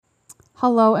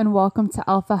Hello and welcome to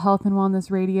Alpha Health and Wellness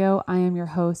Radio. I am your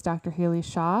host, Dr. Haley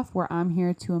Schaff, where I'm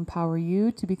here to empower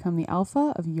you to become the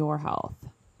alpha of your health.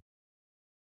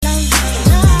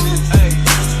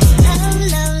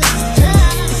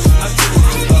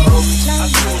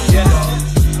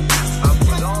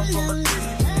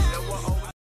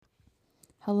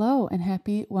 Hello and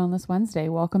happy Wellness Wednesday.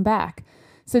 Welcome back.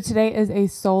 So today is a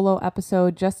solo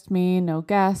episode, just me, no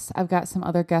guests. I've got some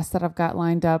other guests that I've got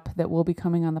lined up that will be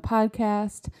coming on the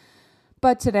podcast,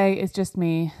 but today is just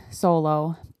me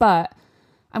solo. But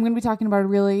I'm going to be talking about a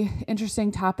really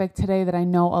interesting topic today that I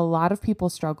know a lot of people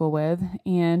struggle with.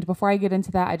 And before I get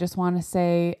into that, I just want to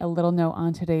say a little note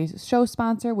on today's show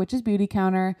sponsor, which is Beauty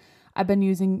Counter. I've been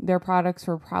using their products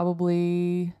for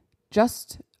probably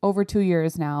just over 2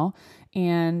 years now.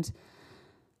 And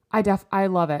I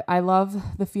love it. I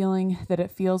love the feeling that it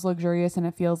feels luxurious and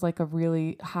it feels like a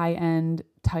really high-end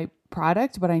type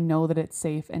product, but I know that it's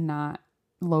safe and not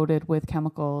loaded with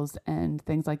chemicals and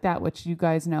things like that, which you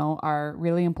guys know are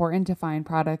really important to find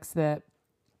products that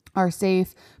are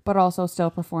safe, but also still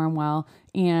perform well.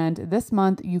 And this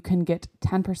month you can get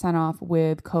 10% off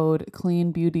with code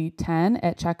CLEANBEAUTY10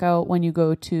 at checkout when you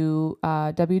go to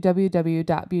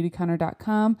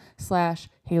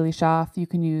www.beautycounter.com/Haley Schaff. You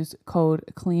can use code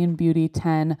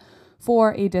CLEANBEAUTY10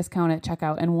 for a discount at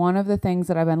checkout. And one of the things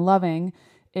that I've been loving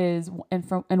is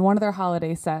in one of their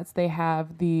holiday sets, they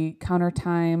have the Counter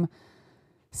Time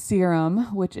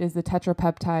serum, which is the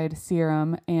tetrapeptide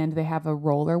serum, and they have a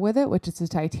roller with it, which is a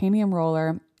titanium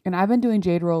roller. And I've been doing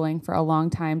jade rolling for a long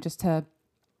time just to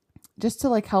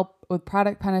like help with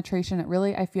product penetration. It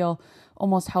really, I feel,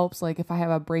 almost helps, like if I have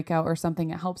a breakout or something,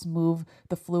 it helps move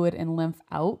the fluid and lymph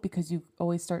out because you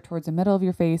always start towards the middle of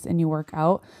your face and you work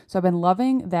out. So I've been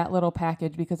loving that little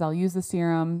package because I'll use the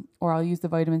serum or I'll use the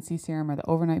vitamin C serum or the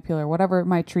overnight peel or whatever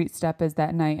my treat step is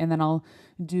that night. And then I'll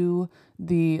do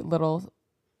the little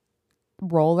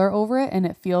roller over it and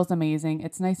it feels amazing.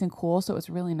 It's nice and cool, so it's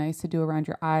really nice to do around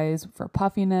your eyes for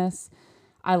puffiness.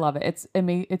 I love it.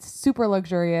 It's super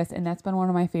luxurious, and that's been one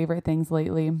of my favorite things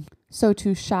lately. So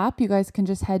to shop, you guys can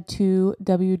just head to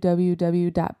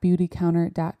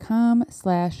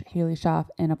www.beautycounter.com/Haley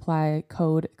Schaff and apply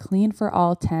code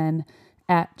CLEANFORALL10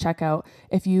 at checkout.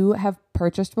 If you have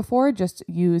purchased before, just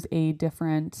use a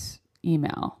different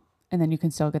email and then you can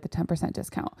still get the 10%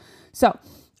 discount. So,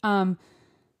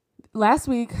 last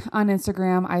week on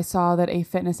Instagram, I saw that a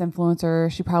fitness influencer,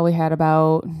 she probably had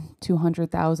about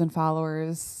 200,000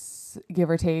 followers, give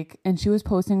or take, and she was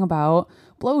posting about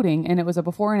bloating, and it was a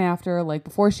before and after, like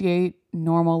before she ate,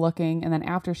 normal looking, and then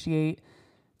after she ate,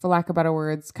 for lack of better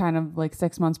words, kind of like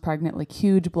 6 months pregnant, like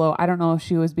huge bloat. I don't know if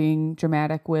she was being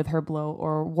dramatic with her bloat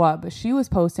or what, but she was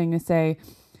posting to say,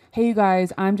 hey, you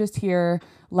guys, I'm just here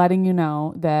letting you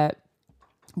know that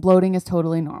bloating is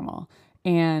totally normal.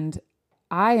 And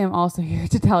I am also here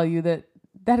to tell you that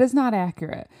that is not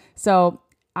accurate. So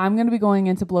I'm going to be going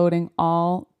into bloating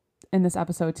all in this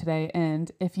episode today.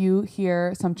 And if you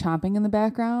hear some chomping in the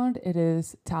background, it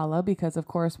is Tala, because of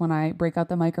course, when I break out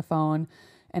the microphone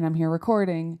and I'm here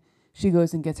recording, she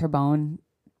goes and gets her bone.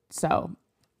 So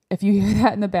if you hear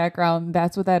that in the background,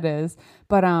 that's what that is.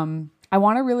 But I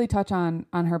want to really touch on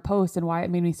her post and why it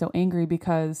made me so angry,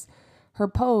 because her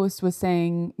post was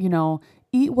saying,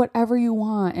 eat whatever you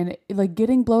want. And like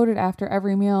getting bloated after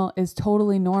every meal is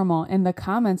totally normal. And the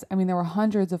comments, there were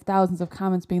hundreds of thousands of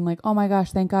comments being like, oh my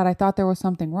gosh, thank God, I thought there was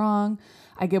something wrong.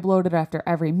 I get bloated after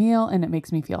every meal and it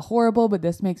makes me feel horrible, but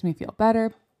this makes me feel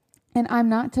better. And I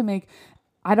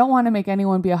don't want to make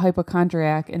anyone be a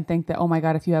hypochondriac and think that, oh my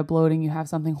God, if you have bloating, you have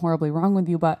something horribly wrong with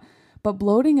you. But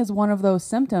bloating is one of those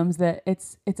symptoms that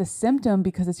it's a symptom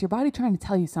because it's your body trying to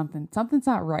tell you something's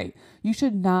not right. You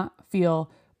should not feel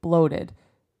bloated.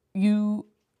 You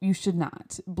should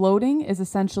not. Bloating is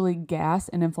essentially gas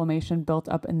and inflammation built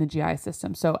up in the GI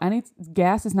system. So any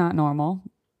gas is not normal,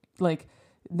 and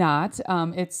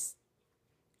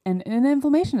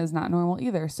inflammation is not normal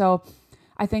either. So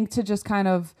I think to just kind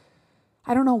of,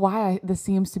 I don't know why this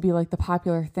seems to be like the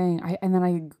popular thing. And then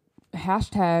I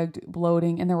hashtagged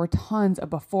bloating and there were tons of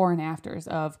before and afters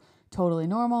of totally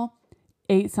normal,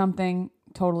 ate something,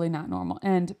 totally not normal.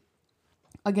 And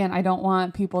again, I don't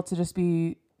want people to just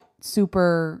be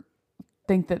super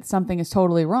think that something is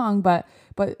totally wrong, but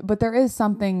there is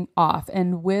something off.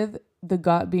 And with the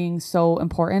gut being so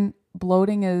important,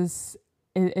 bloating is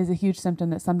a huge symptom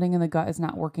that something in the gut is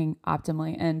not working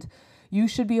optimally. And you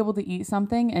should be able to eat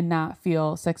something and not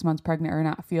feel 6 months pregnant or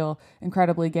not feel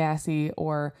incredibly gassy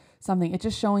or something. It's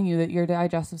just showing you that your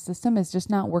digestive system is just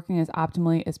not working as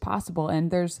optimally as possible. And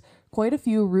there's quite a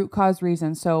few root cause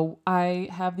reasons. So I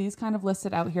have these kind of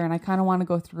listed out here, and I kind of want to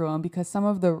go through them because some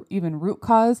of the even root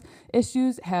cause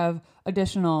issues have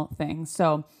additional things.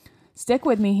 So stick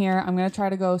with me here. I'm going to try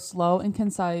to go slow and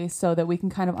concise so that we can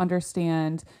kind of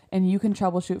understand and you can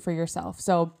troubleshoot for yourself.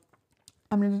 So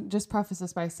I'm going to just preface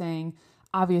this by saying,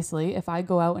 obviously, if I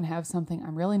go out and have something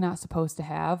I'm really not supposed to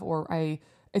have, or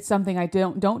it's something I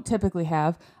don't typically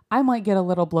have, I might get a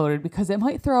little bloated because it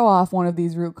might throw off one of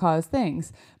these root cause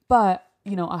things. But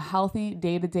a healthy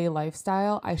day-to-day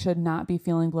lifestyle, I should not be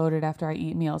feeling bloated after I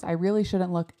eat meals. I really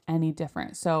shouldn't look any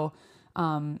different. So,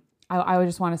 I would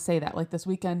just want to say that, like, this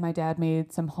weekend, my dad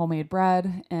made some homemade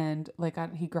bread, and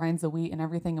he grinds the wheat and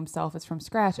everything himself. It's from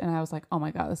scratch. And I was like, oh my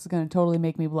God, this is going to totally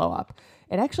make me blow up.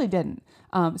 It actually didn't,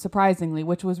 surprisingly,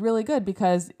 which was really good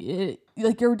because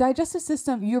your digestive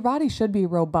system, your body should be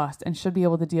robust and should be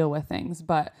able to deal with things.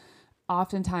 But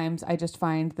oftentimes I just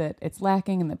find that it's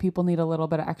lacking and that people need a little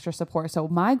bit of extra support. So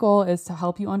my goal is to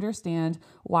help you understand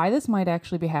why this might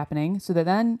actually be happening so that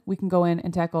then we can go in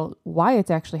and tackle why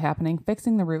it's actually happening,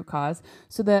 fixing the root cause,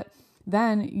 so that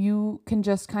then you can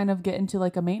just kind of get into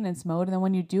like a maintenance mode. And then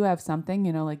when you do have something,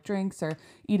 like drinks or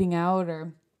eating out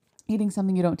or eating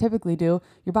something you don't typically do,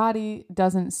 your body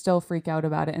doesn't still freak out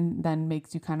about it and then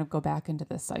makes you kind of go back into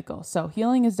this cycle. So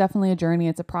healing is definitely a journey.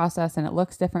 It's a process and it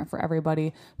looks different for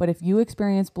everybody. But if you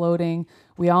experience bloating,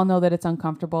 we all know that it's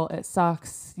uncomfortable. It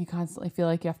sucks. You constantly feel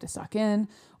like you have to suck in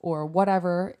or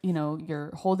whatever,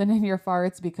 you're holding in your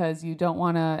farts because you don't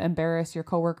want to embarrass your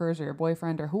coworkers or your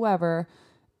boyfriend or whoever.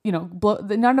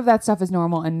 None of that stuff is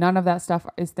normal, and none of that stuff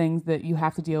is things that you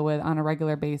have to deal with on a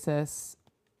regular basis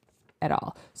at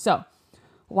all. So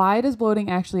why does bloating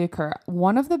actually occur?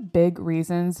 One of the big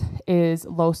reasons is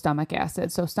low stomach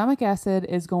acid. So stomach acid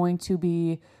is going to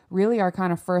be really our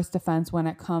kind of first defense when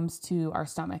it comes to our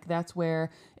stomach. That's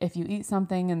where if you eat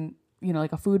something and,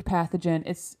 like a food pathogen,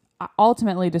 it's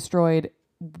ultimately destroyed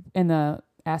in the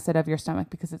acid of your stomach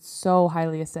because it's so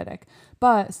highly acidic.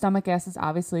 But stomach acid is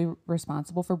obviously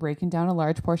responsible for breaking down a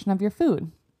large portion of your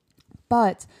food.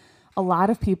 But a lot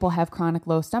of people have chronic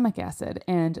low stomach acid,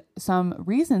 and some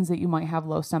reasons that you might have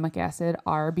low stomach acid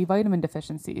are B vitamin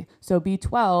deficiency. So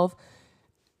B12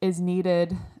 is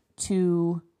needed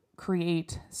to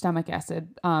create stomach acid.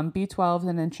 B12 is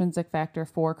an intrinsic factor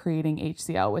for creating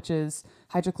HCl, which is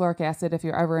hydrochloric acid. If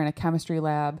you're ever in a chemistry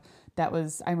lab,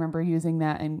 I remember using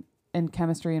that in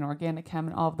chemistry and organic chem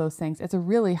and all of those things. It's a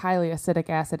really highly acidic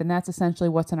acid, and that's essentially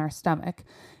what's in our stomach.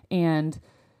 And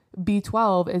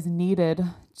B12 is needed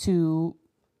to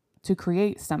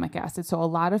create stomach acid. So a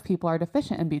lot of people are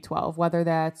deficient in B12, whether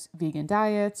that's vegan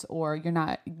diets or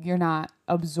you're not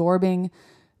absorbing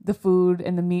the food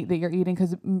and the meat that you're eating,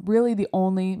 because really the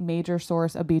only major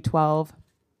source of B12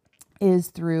 is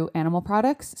through animal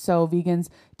products. So vegans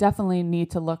definitely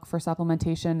need to look for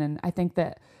supplementation, and I think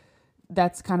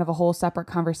that's kind of a whole separate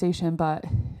conversation. But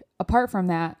apart from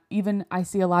that, even I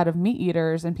see a lot of meat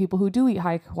eaters and people who do eat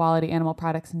high quality animal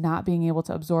products not being able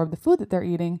to absorb the food that they're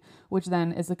eating, which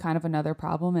then is a kind of another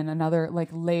problem and another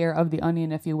layer of the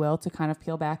onion, if you will, to kind of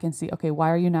peel back and see, okay,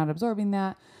 why are you not absorbing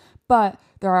that? But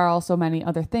there are also many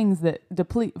other things that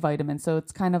deplete vitamins. So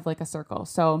it's kind of like a circle.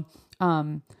 So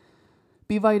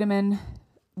B vitamin,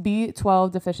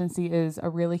 B12 deficiency is a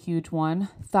really huge one.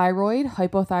 Thyroid,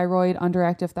 hypothyroid,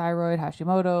 underactive thyroid,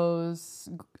 Hashimoto's,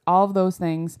 all of those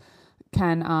things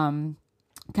can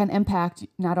impact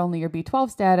not only your B12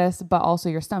 status, but also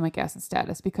your stomach acid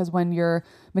status. Because when your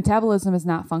metabolism is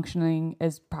not functioning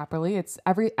as properly, it's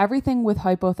everything with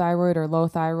hypothyroid or low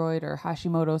thyroid or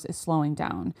Hashimoto's is slowing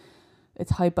down.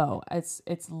 It's hypo. It's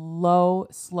low,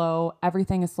 slow.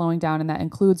 Everything is slowing down, and that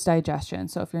includes digestion.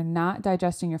 So if you're not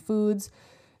digesting your foods,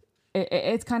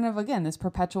 it's kind of, again, this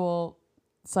perpetual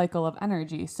cycle of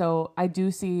energy. So I do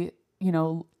see,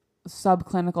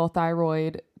 subclinical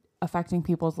thyroid affecting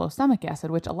people's low stomach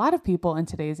acid, which a lot of people in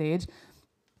today's age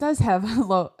does have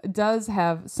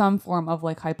some form of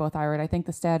hypothyroid. I think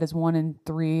the stat is 1 in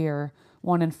 3 or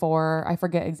 1 in 4. I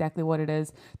forget exactly what it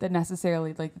is, that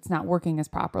necessarily it's not working as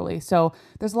properly. So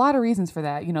there's a lot of reasons for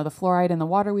that. The fluoride in the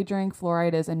water we drink,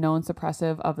 fluoride is a known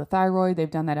suppressive of the thyroid. They've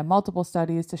done that in multiple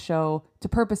studies to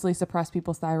purposely suppress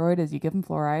people's thyroid as you give them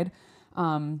fluoride.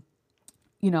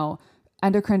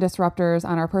 Endocrine disruptors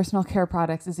on our personal care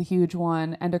products is a huge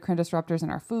one. Endocrine disruptors in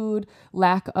our food,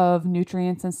 lack of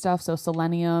nutrients and stuff. So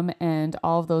selenium and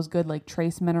all of those good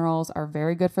trace minerals are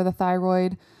very good for the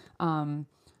thyroid.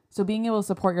 So being able to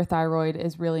support your thyroid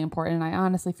is really important. And I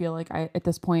honestly feel like at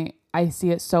this point, I see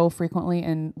it so frequently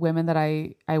in women that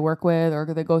I work with or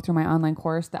that go through my online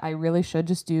course that I really should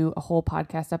just do a whole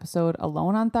podcast episode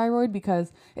alone on thyroid,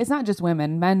 because it's not just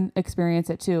women. Men experience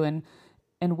it too.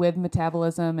 And with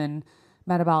metabolism and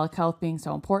metabolic health being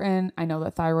so important, I know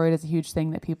that thyroid is a huge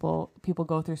thing that people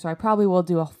go through. So I probably will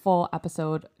do a full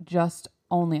episode just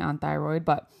only on thyroid,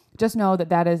 but just know that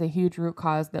that is a huge root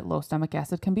cause that low stomach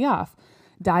acid can be off.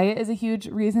 Diet is a huge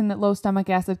reason that low stomach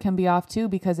acid can be off too,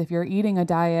 because if you're eating a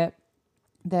diet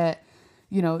that,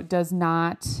 does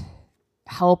not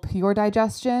help your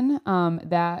digestion,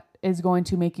 that is going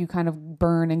to make you kind of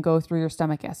burn and go through your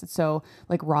stomach acid. So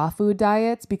like raw food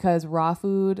diets, because raw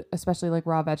food, especially like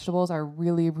raw vegetables, are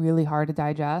really, really hard to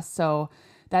digest. So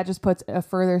that just puts a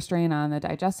further strain on the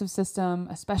digestive system,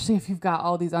 especially if you've got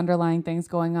all these underlying things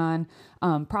going on.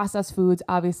 Processed foods,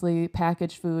 obviously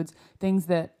packaged foods, things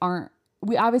that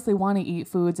we obviously want to eat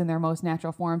foods in their most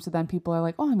natural form. So then people are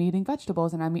like, oh, I'm eating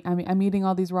vegetables and I'm eating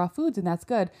all these raw foods, and that's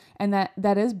good. And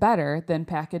that is better than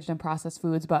packaged and processed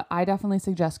foods. But I definitely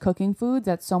suggest cooking foods.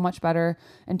 That's so much better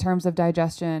in terms of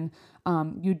digestion.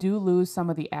 You do lose some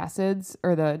of the acids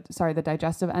or the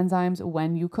digestive enzymes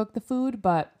when you cook the food,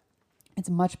 but it's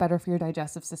much better for your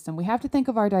digestive system. We have to think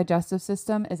of our digestive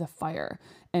system as a fire,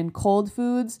 and cold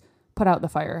foods put out the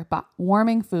fire, but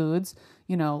warming foods,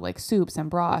 like soups and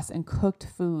broths and cooked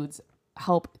foods,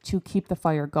 help to keep the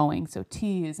fire going. So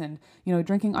teas and,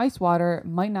 drinking ice water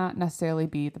might not necessarily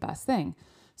be the best thing.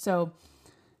 So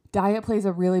diet plays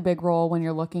a really big role when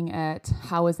you're looking at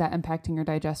how is that impacting your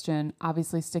digestion.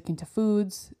 Obviously sticking to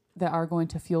foods that are going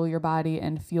to fuel your body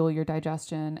and fuel your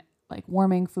digestion, like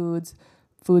warming foods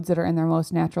that are in their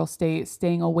most natural state,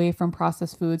 staying away from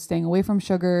processed foods, staying away from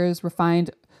sugars,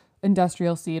 refined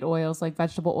industrial seed oils like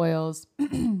vegetable oils,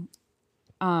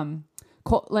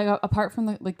 apart from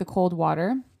the cold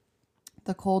water.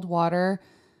 The cold water,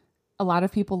 a lot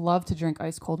of people love to drink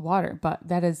ice cold water, but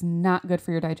that is not good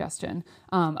for your digestion.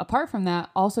 Apart from that,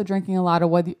 also drinking a lot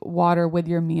of water with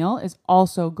your meal is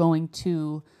also going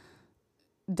to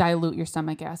dilute your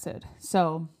stomach acid.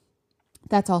 So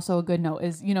that's also a good note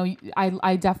is,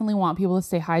 I definitely want people to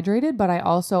stay hydrated, but I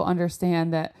also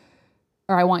understand that,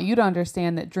 or I want you to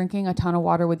understand that drinking a ton of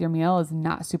water with your meal is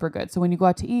not super good. So when you go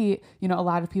out to eat, a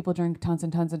lot of people drink tons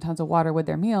and tons and tons of water with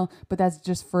their meal, but that's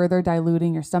just further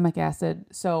diluting your stomach acid.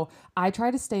 So I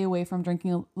try to stay away from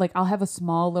drinking, I'll have a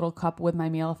small little cup with my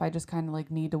meal if I just kind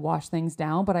of need to wash things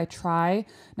down, but I try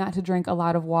not to drink a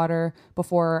lot of water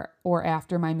before or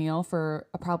after my meal for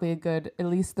probably a good at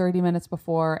least 30 minutes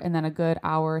before, and then a good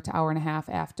hour to hour and a half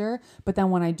after. But then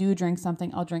when I do drink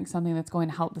something, I'll drink something that's going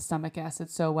to help the stomach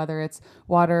acid. So whether it's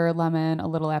water, lemon, a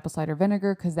little apple cider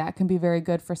vinegar, because that can be very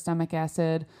good for stomach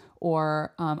acid,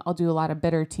 or I'll do a lot of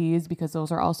bitter teas because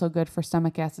those are also good for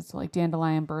stomach acid. So like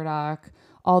dandelion, burdock,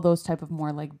 all those type of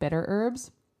more like bitter herbs.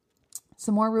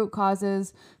 Some more root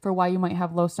causes for why you might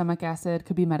have low stomach acid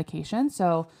could be medication.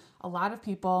 So a lot of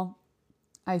people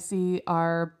I see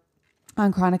are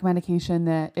on chronic medication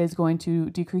that is going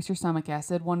to decrease your stomach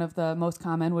acid. One of the most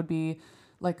common would be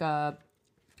like a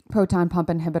proton pump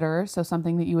inhibitor. So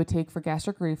something that you would take for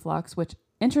gastric reflux, which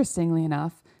interestingly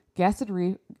enough, acid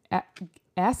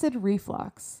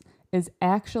reflux is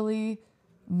actually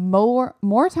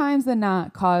more times than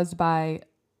not caused by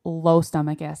low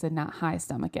stomach acid, not high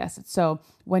stomach acid. So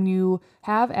when you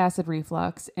have acid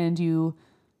reflux and you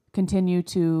continue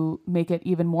to make it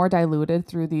even more diluted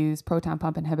through these proton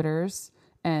pump inhibitors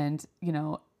and,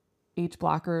 H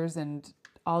blockers and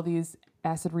all these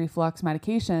acid reflux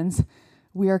medications,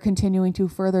 we are continuing to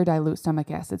further dilute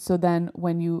stomach acid. So then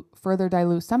when you further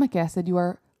dilute stomach acid, you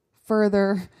are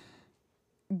further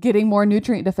getting more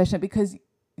nutrient deficient because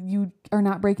you are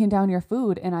not breaking down your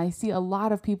food. And I see a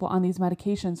lot of people on these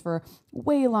medications for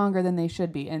way longer than they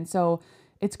should be. And so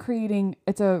it's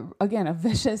a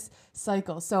vicious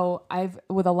cycle. So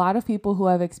with a lot of people who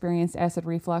have experienced acid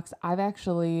reflux, I've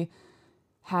actually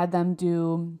had them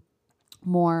do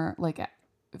more like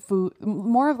food,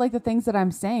 more of like the things that I'm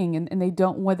saying. And they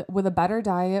don't, with a better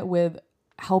diet, with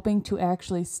helping to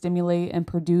actually stimulate and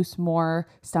produce more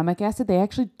stomach acid, they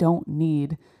actually don't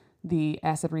need the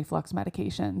acid reflux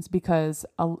medications, because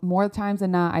more times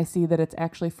than not, I see that it's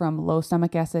actually from low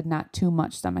stomach acid, not too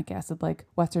much stomach acid, like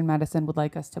Western medicine would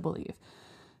like us to believe.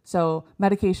 So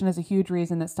medication is a huge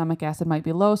reason that stomach acid might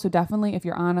be low. So definitely if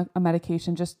you're on a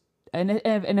medication, and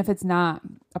if it's not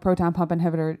a proton pump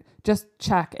inhibitor, just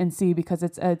check and see, because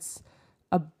it's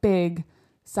a big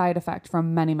side effect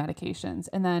from many medications.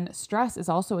 And then stress is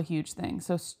also a huge thing.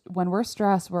 So when we're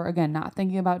stressed, we're again not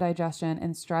thinking about digestion,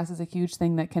 and stress is a huge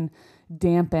thing that can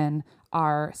dampen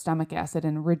our stomach acid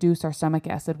and reduce our stomach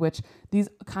acid, which these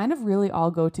kind of really all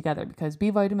go together because B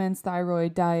vitamins,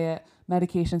 thyroid, diet,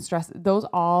 medication, stress, those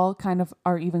all kind of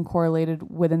are even correlated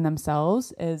within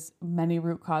themselves as many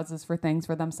root causes for things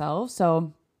for themselves.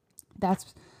 So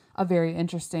that's a very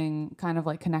interesting kind of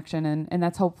like connection. And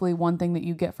that's hopefully one thing that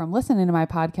you get from listening to my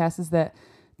podcast is that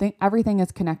everything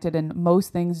is connected and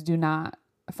most things do not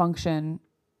function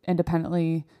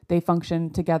independently. They function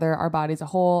together, our body as a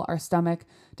whole. Our stomach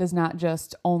does not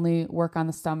just only work on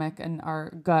the stomach, and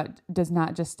our gut does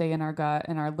not just stay in our gut,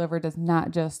 and our liver does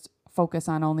not just focus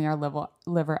on only our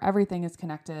liver. Everything is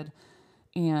connected,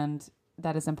 and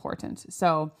that is important.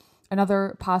 So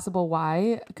another possible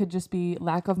why could just be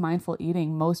lack of mindful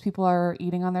eating. Most people are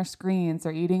eating on their screens.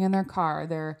 They're eating in their car.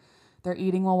 They're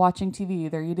eating while watching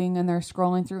TV. They're eating and they're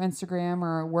scrolling through Instagram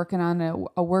or working on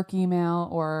a work email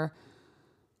or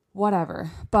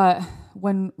whatever. But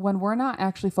when we're not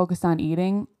actually focused on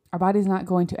eating, our body's not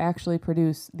going to actually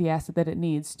produce the acid that it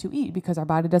needs to eat because our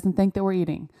body doesn't think that we're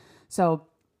eating. So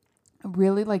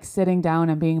really like sitting down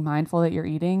and being mindful that you're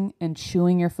eating and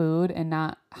chewing your food and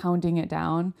not hounding it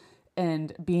down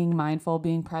and being mindful,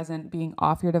 being present, being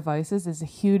off your devices is a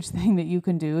huge thing that you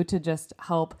can do to just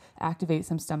help activate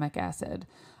some stomach acid.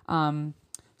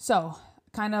 So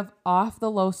kind of off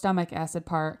the low stomach acid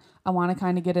part, I want to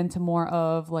kind of get into more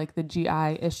of like the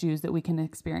GI issues that we can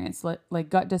experience, like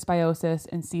gut dysbiosis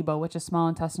and SIBO, which is small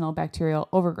intestinal bacterial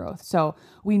overgrowth. So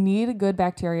we need good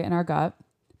bacteria in our gut,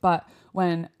 but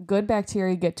when good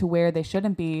bacteria get to where they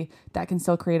shouldn't be, that can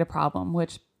still create a problem,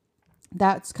 which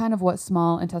that's kind of what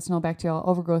small intestinal bacterial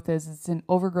overgrowth is. It's an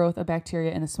overgrowth of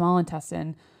bacteria in the small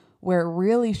intestine where it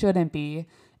really shouldn't be.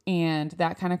 And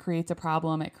that kind of creates a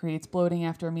problem. It creates bloating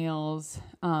after meals.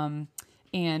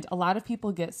 And a lot of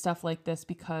people get stuff like this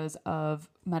because of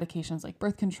medications like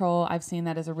birth control. I've seen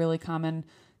that as a really common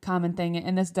thing.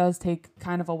 And this does take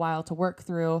kind of a while to work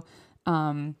through,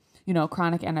 chronic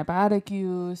antibiotic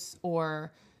use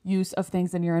or use of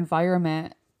things in your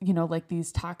environment, like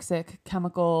these toxic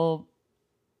chemical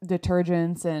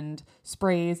detergents and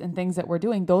sprays and things that we're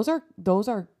doing. Those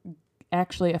are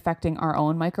actually affecting our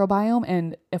own microbiome.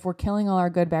 And if we're killing all our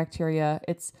good bacteria,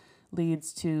 it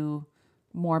leads to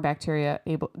more bacteria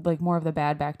more of the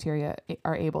bad bacteria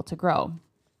are able to grow.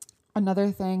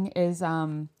 Another thing is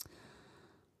glyphosate.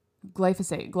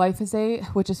 Glyphosate,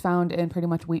 which is found in pretty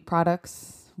much wheat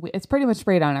products. It's pretty much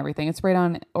sprayed on everything. It's sprayed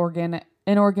on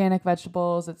inorganic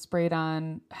vegetables. It's sprayed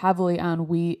on heavily on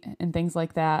wheat and things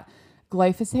like that.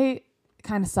 Glyphosate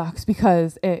kind of sucks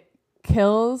because it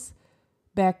kills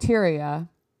bacteria,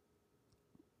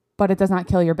 but it does not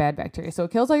kill your bad bacteria. So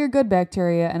it kills all your good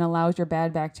bacteria and allows your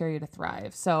bad bacteria to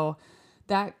thrive. So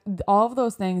that all of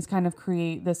those things kind of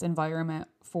create this environment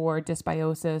for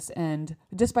dysbiosis, and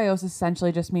dysbiosis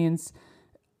essentially just means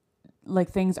like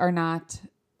things are not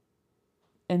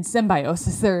in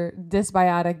symbiosis. They're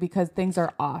dysbiotic because things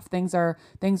are off. Things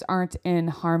aren't in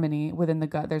harmony within the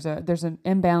gut. There's an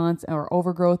imbalance or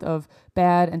overgrowth of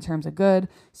bad in terms of good.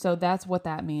 So that's what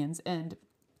that means. And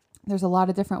there's a lot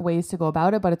of different ways to go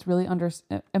about it, but it's really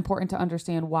important to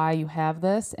understand why you have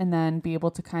this and then be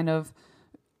able to kind of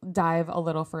dive a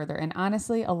little further. And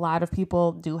honestly, a lot of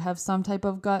people do have some type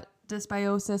of gut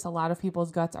dysbiosis. A lot of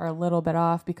people's guts are a little bit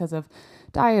off because of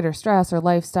diet or stress or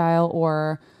lifestyle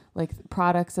or like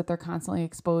products that they're constantly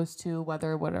exposed to,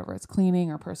 whatever it's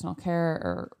cleaning or personal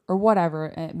care or whatever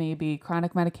it may be,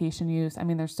 chronic medication use. I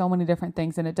mean, there's so many different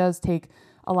things, and it does take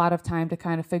a lot of time to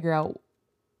kind of figure out.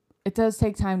 It does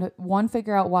take time to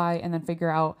figure out why and then figure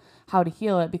out how to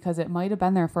heal it, because it might have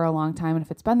been there for a long time. And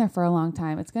if it's been there for a long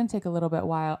time, it's going to take a little bit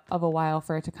of a while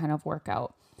for it to kind of work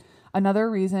out. Another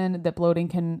reason that bloating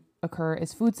can occur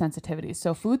is food sensitivities.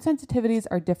 So food sensitivities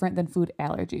are different than food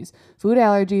allergies. Food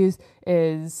allergies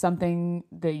is something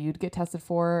that you'd get tested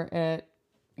for at,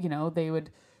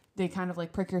 they kind of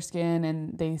like prick your skin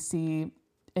and they see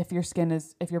if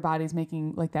your body's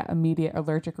making like that immediate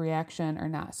allergic reaction or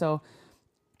not. So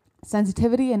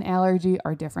sensitivity and allergy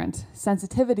are different.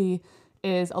 Sensitivity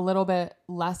is a little bit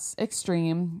less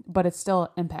extreme, but it's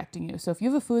still impacting you. So if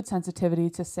you have a food sensitivity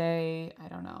to, say, I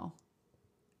don't know,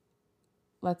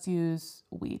 let's use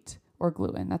wheat or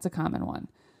gluten. That's a common one.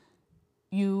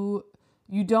 You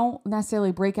don't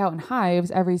necessarily break out in hives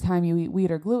every time you eat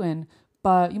wheat or gluten,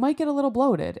 but you might get a little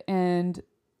bloated. And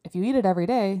if you eat it every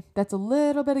day, that's a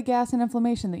little bit of gas and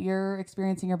inflammation that you're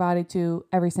experiencing your body to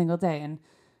every single day. And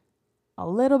a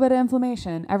little bit of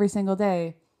inflammation every single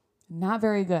day not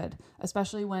very good,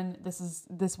 especially when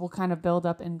this will kind of build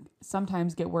up and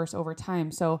sometimes get worse over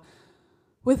time. So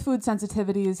with food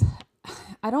sensitivities,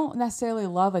 I don't necessarily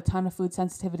love a ton of food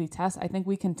sensitivity tests. I think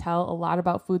we can tell a lot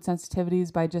about food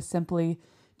sensitivities by just simply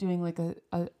doing like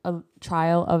a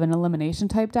trial of an elimination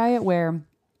type diet where,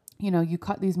 you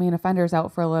cut these main offenders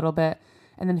out for a little bit.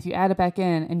 And then if you add it back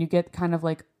in and you get kind of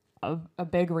like a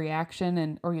big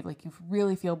reaction or you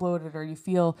really feel bloated or you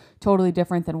feel totally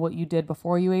different than what you did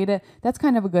before you ate it, that's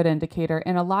kind of a good indicator.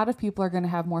 And a lot of people are going to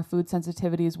have more food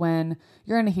sensitivities when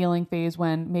you're in a healing phase,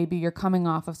 when maybe you're coming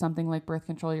off of something like birth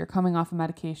control, you're coming off of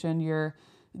medication, you're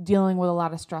dealing with a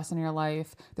lot of stress in your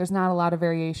life. There's not a lot of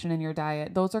variation in your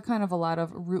diet. Those are kind of a lot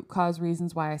of root cause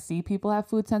reasons why I see people have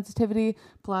food sensitivity.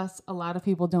 Plus, a lot of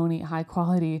people don't eat high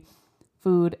quality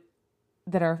food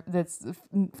that's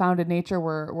found in nature.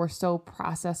 We're so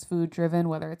processed food driven,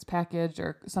 whether it's packaged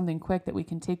or something quick that we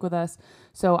can take with us.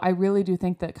 So I really do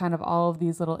think that kind of all of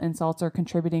these little insults are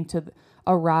contributing to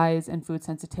a rise in food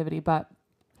sensitivity. But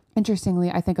interestingly,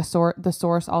 I think the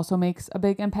source also makes a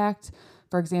big impact.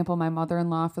 For example, my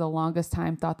mother-in-law for the longest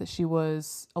time thought that she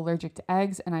was allergic to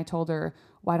eggs. And I told her,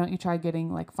 why don't you try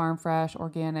getting like farm fresh,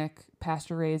 organic,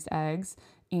 pasture raised eggs?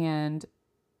 And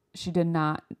she did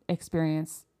not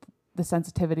experience the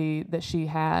sensitivity that she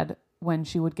had when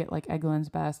she would get like Eggland's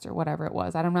Best or whatever it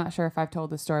was. I'm not sure if I've told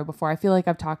this story before. I feel like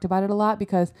I've talked about it a lot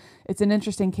because it's an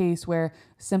interesting case where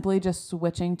simply just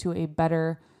switching to a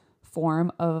better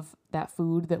form of that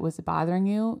food that was bothering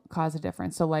you caused a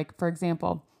difference. So like, for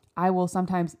example, I will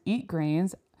sometimes eat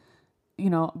grains,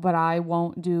 but I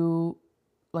won't do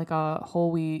like a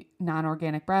whole wheat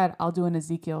non-organic bread. I'll do an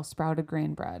Ezekiel sprouted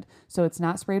grain bread. So it's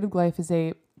not sprayed with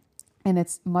glyphosate. And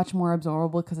it's much more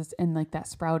absorbable because it's in like that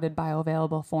sprouted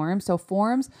bioavailable form. So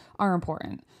forms are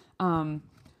important.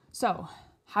 So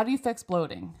how do you fix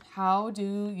bloating? How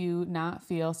do you not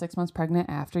feel 6 months pregnant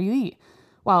after you eat?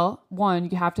 Well, one,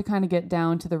 you have to kind of get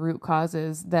down to the root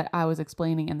causes that I was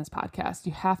explaining in this podcast.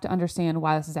 You have to understand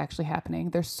why this is actually happening.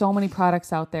 There's so many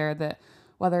products out there that,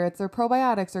 whether it's their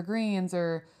probiotics or greens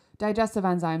or digestive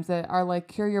enzymes that are like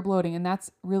cure your bloating, and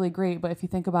that's really great. But if you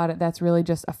think about it, that's really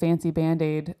just a fancy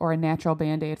Band-Aid or a natural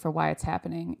Band-Aid for why it's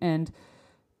happening. And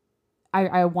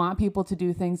I want people to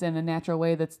do things in a natural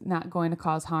way that's not going to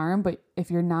cause harm. But if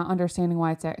you're not understanding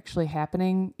why it's actually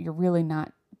happening, you're really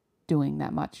not doing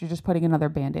that much. You're just putting another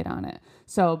Band-Aid on it.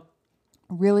 So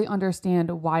really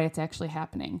understand why it's actually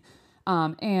happening.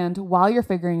 And while you're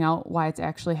figuring out why it's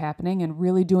actually happening and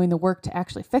really doing the work to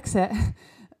actually fix it,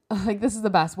 like this is the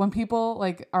best when people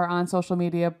like are on social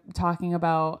media talking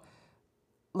about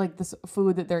like this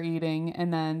food that they're eating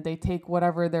and then they take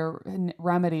whatever their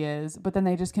remedy is, but then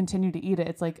they just continue to eat it.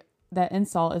 It's like that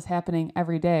insult is happening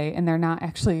every day and they're not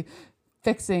actually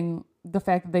fixing the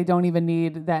fact that they don't even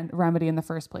need that remedy in the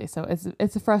first place. So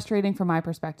it's frustrating from my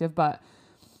perspective, but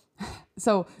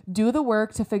so do the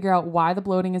work to figure out why the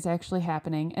bloating is actually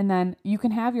happening. And then you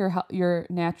can have your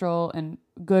natural and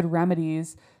good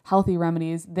remedies, healthy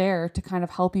remedies there to kind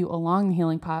of help you along the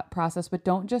healing process, but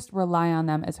don't just rely on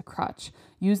them as a crutch.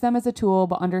 Use them as a tool,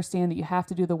 but understand that you have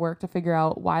to do the work to figure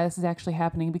out why this is actually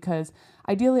happening, because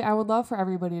ideally I would love for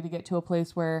everybody to get to a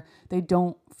place where they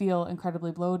don't feel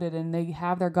incredibly bloated and they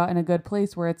have their gut in a good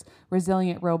place where it's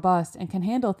resilient, robust, and can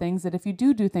handle things that if you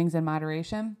do things in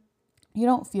moderation, you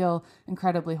don't feel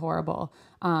incredibly horrible,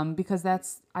 because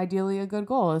that's ideally a good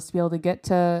goal, is to be able to get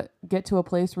to a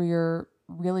place where you're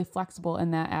really flexible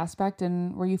in that aspect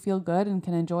and where you feel good and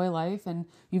can enjoy life and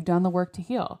you've done the work to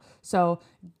heal. So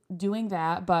doing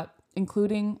that, but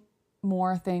including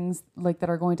more things like that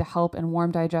are going to help in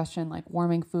warm digestion, like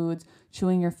warming foods,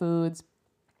 chewing your foods,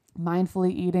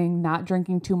 mindfully eating, not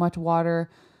drinking too much water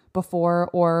before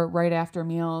or right after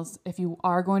meals. If you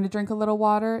are going to drink a little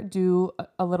water, do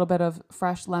a little bit of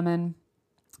fresh lemon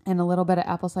and a little bit of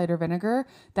apple cider vinegar.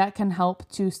 That can help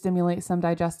to stimulate some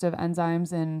digestive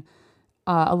enzymes and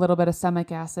a little bit of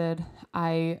stomach acid.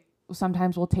 I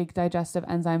sometimes will take digestive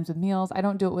enzymes with meals. I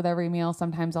don't do it with every meal.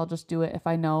 Sometimes I'll just do it if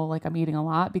I know like I'm eating a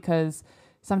lot, because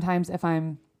sometimes if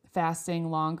I'm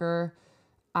fasting longer,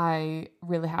 I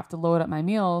really have to load up my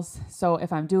meals. So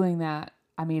if I'm doing that,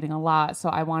 I'm eating a lot. So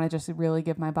I want to just really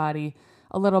give my body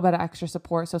a little bit of extra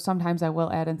support. So sometimes I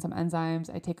will add in some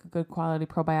enzymes. I take a good quality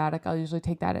probiotic. I'll usually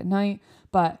take that at night.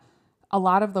 But a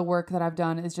lot of the work that I've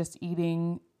done is just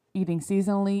eating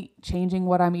seasonally, changing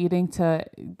what I'm eating to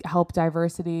help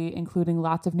diversity, including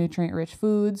lots of nutrient-rich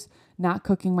foods, not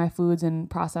cooking my foods in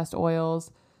processed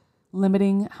oils,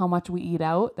 limiting how much we eat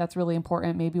out. That's really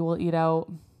important. Maybe we'll eat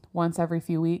out once every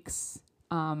few weeks.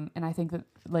 And I think that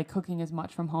like cooking as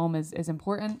much from home is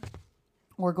important.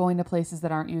 Or going to places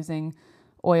that aren't using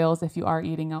oils if you are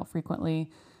eating out frequently.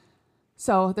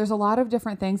 So there's a lot of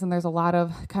different things and there's a lot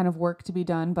of kind of work to be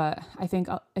done. But I think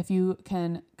if you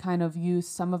can kind of use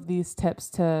some of these tips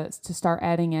to start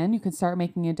adding in, you can start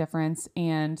making a difference.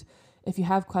 And if you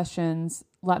have questions,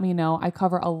 let me know. I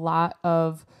cover a lot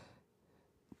of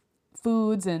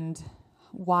foods and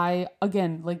why,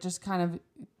 again, like just kind of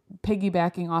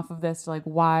piggybacking off of this, like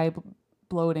why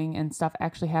bloating and stuff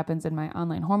actually happens in my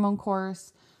online hormone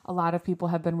course. A lot of people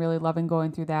have been really loving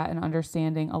going through that and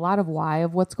understanding a lot of why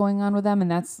of what's going on with them.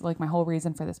 And that's like my whole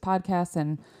reason for this podcast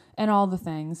and all the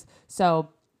things. So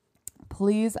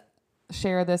please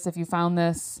share this if you found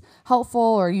this helpful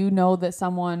or you know that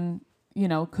someone, you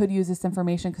know, could use this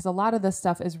information, because a lot of this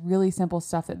stuff is really simple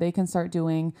stuff that they can start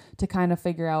doing to kind of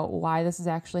figure out why this is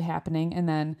actually happening. And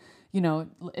then, you know,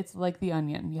 it's like the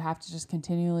onion. You have to just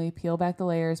continually peel back the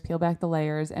layers,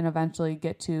 and eventually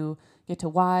get to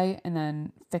why and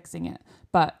then fixing it.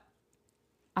 But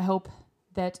I hope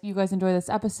that you guys enjoy this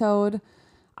episode.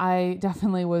 I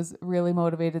definitely was really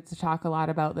motivated to talk a lot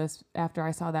about this after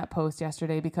I saw that post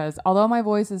yesterday, because although my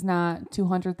voice is not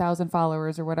 200,000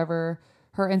 followers or whatever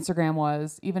her Instagram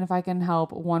was, even if I can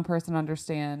help one person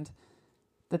understand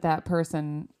that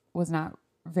person was not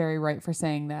very right for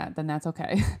saying that, then that's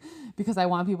okay. Because I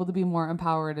want people to be more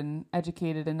empowered and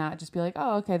educated and not just be like,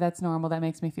 oh, okay, that's normal. That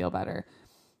makes me feel better.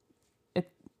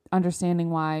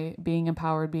 Understanding why being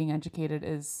empowered, being educated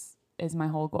is my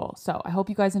whole goal. So I hope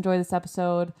you guys enjoy this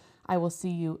episode. I will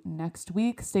see you next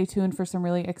week. Stay tuned for some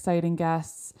really exciting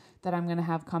guests that I'm going to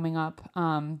have coming up.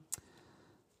 I'm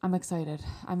excited.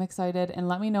 And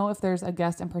let me know if there's a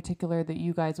guest in particular that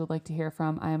you guys would like to hear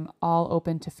from. I'm all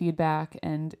open to feedback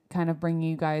and kind of bringing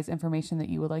you guys information that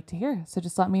you would like to hear. So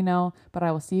just let me know, but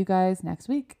I will see you guys next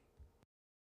week.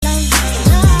 Hey.